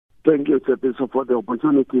Thank you, Tsepiso, for the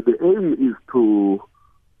opportunity. The aim is to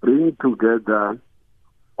bring together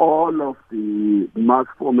all of the mass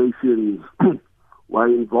formations who are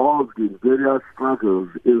involved in various struggles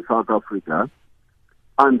in South Africa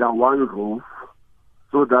under one roof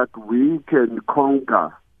so that we can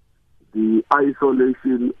conquer the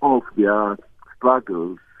isolation of their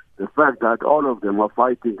struggles, the fact that all of them are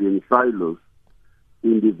fighting in silos,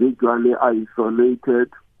 individually isolated,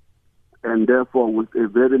 and therefore with a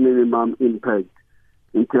very minimum impact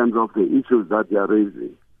in terms of the issues that they are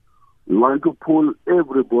raising. We want to pull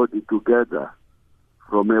everybody together,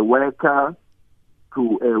 from a worker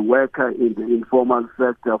to a worker in the informal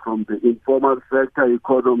sector, from the informal sector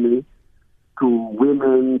economy to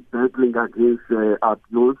women battling against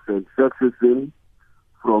abuse and sexism,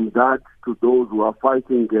 from that to those who are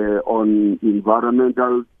fighting on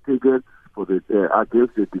environmental tickets for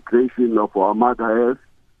against the degradation of our Mother Earth,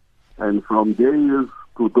 and from there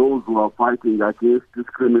to those who are fighting against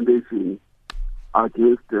discrimination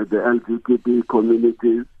against the LGBT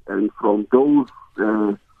communities, and from those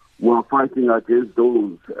who are fighting against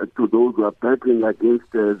those to those who are battling against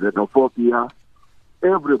xenophobia.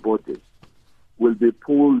 Everybody will be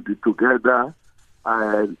pulled together,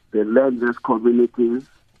 the landless communities,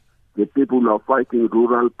 the people who are fighting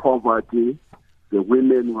rural poverty, the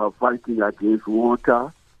women who are fighting against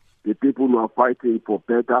water, the people who are fighting for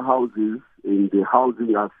better houses in the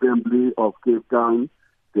Housing Assembly of Cape Town,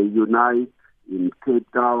 the Unite in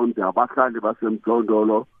Cape Town, the Abahlali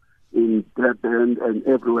baseMjondolo in Durban and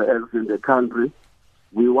everywhere else in the country.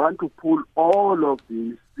 We want to pull all of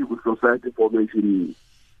these civil society formations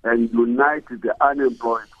and unite the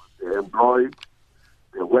unemployed with the employed,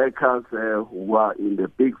 the workers who are in the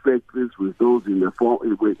big factories with those in the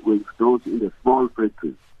those in the small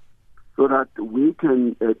factories, so that we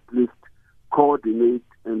can at least coordinate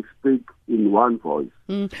and speak in one voice.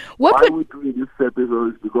 Why we're doing this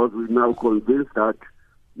episode is because we're now convinced that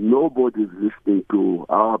nobody is listening to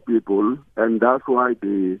our people, and that's why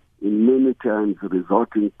they, in many times,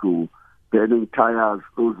 resorting to burning tires,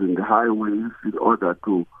 those in the highways, in order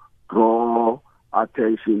to draw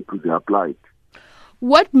attention to their plight.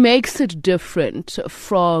 What makes it different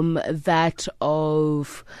from that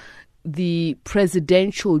of the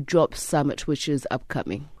Presidential Jobs Summit, which is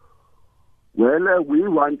upcoming? Well, we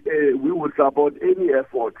will support any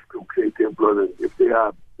effort to create employment. If there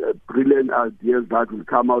are brilliant ideas that will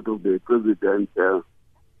come out of the President's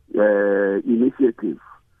initiative,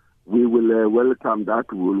 we will welcome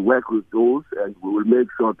that. We will work with those, and we will make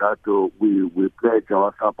sure that we pledge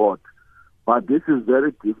our support. But this is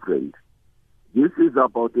very different. This is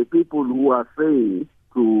about the people who are saying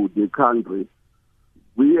to the country,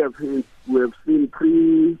 we have seen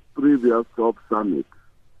 3 previous job summits.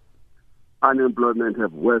 Unemployment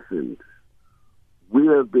have worsened. We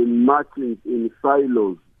have been marching in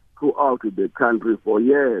silos throughout the country for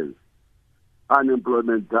years.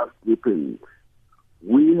 Unemployment just deepened.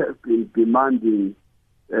 We have been demanding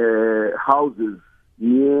houses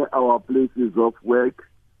near our places of work.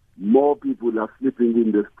 More people are sleeping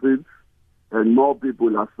in the streets, and more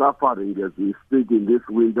people are suffering as we speak in this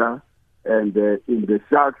winter. And in the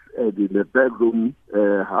shacks and in the bedroom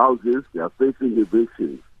houses, they are facing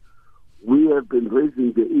evictions. We have been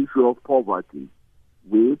raising the issue of poverty.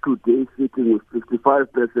 We today sitting with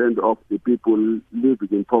 55% of the people living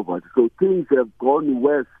in poverty. So things have gone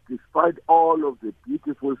worse despite all of the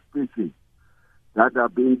beautiful speeches that are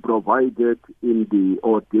being provided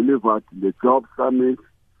or delivered in the job summit,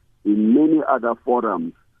 in many other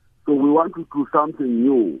forums. So we want to do something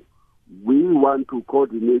new. We want to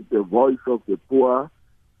coordinate the voice of the poor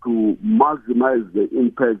to maximize the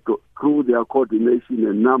impact through their coordination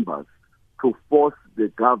and numbers, to force the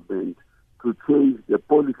government to change the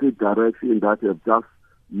policy direction that have just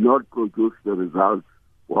not produced the results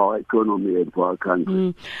for our economy and for our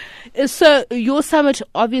country. So your summit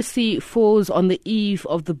obviously falls on the eve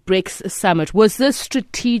of the BRICS summit. Was this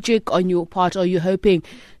strategic on your part? Are you hoping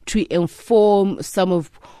to inform some of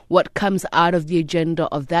what comes out of the agenda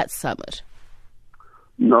of that summit?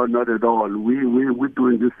 No, not at all. We're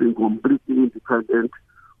doing this thing completely independent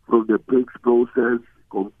from the BRICS process,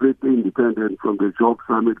 completely independent from the job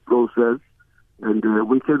summit process. And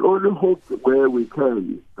we can only hope where we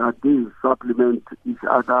can that these supplement each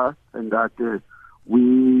other and that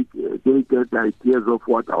they get ideas of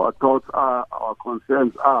what our thoughts are, our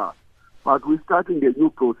concerns are. But we're starting a new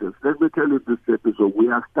process. Let me tell you this episode. We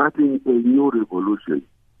are starting a new revolution.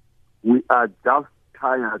 We are just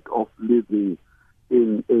tired of living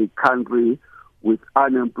in a country with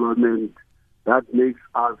unemployment that makes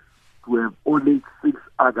us to have only 6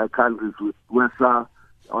 other countries with worse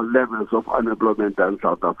levels of unemployment in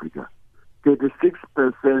South Africa. 36%,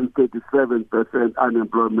 37%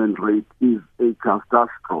 unemployment rate is a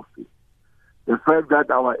catastrophe. The fact that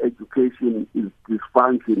our education is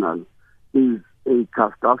dysfunctional is a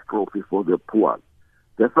catastrophe for the poor.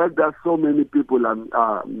 The fact that so many people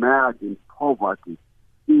are mired in poverty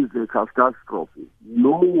is a catastrophe.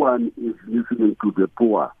 No one is listening to the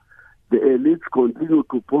poor. The elites continue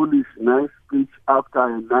to polish nice speech after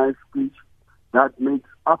a nice speech that makes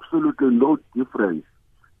absolutely no difference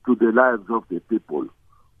to the lives of the people.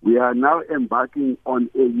 We are now embarking on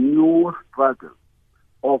a new struggle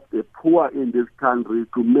of the poor in this country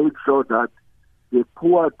to make sure that the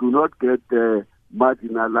poor do not get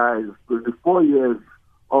marginalized. 24 years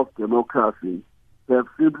of democracy have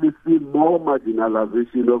simply seen more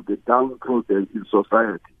marginalization of the downtrodden in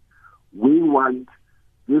society. We want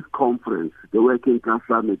this conference, the Working Class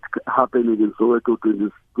Summit happening in Soweto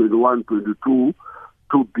 2021-22,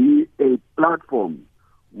 to be a platform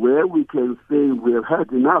where we can say we have had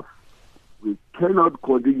enough. We cannot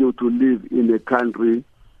continue to live in a country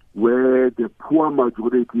where the poor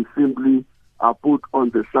majority simply are put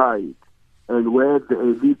on the side and where the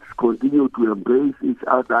elites continue to embrace each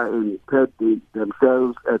other and pat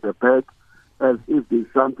themselves at the back as if there's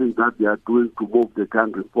something that they are doing to move the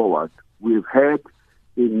country forward. We've had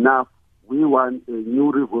enough. We want a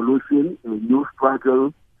new revolution, a new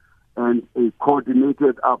struggle, and a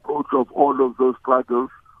coordinated approach of all of those struggles.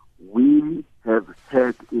 We have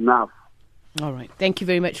had enough. All right. Thank you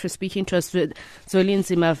very much for speaking to us. Zweli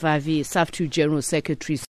Nzimavavi, SAFTU General Secretary.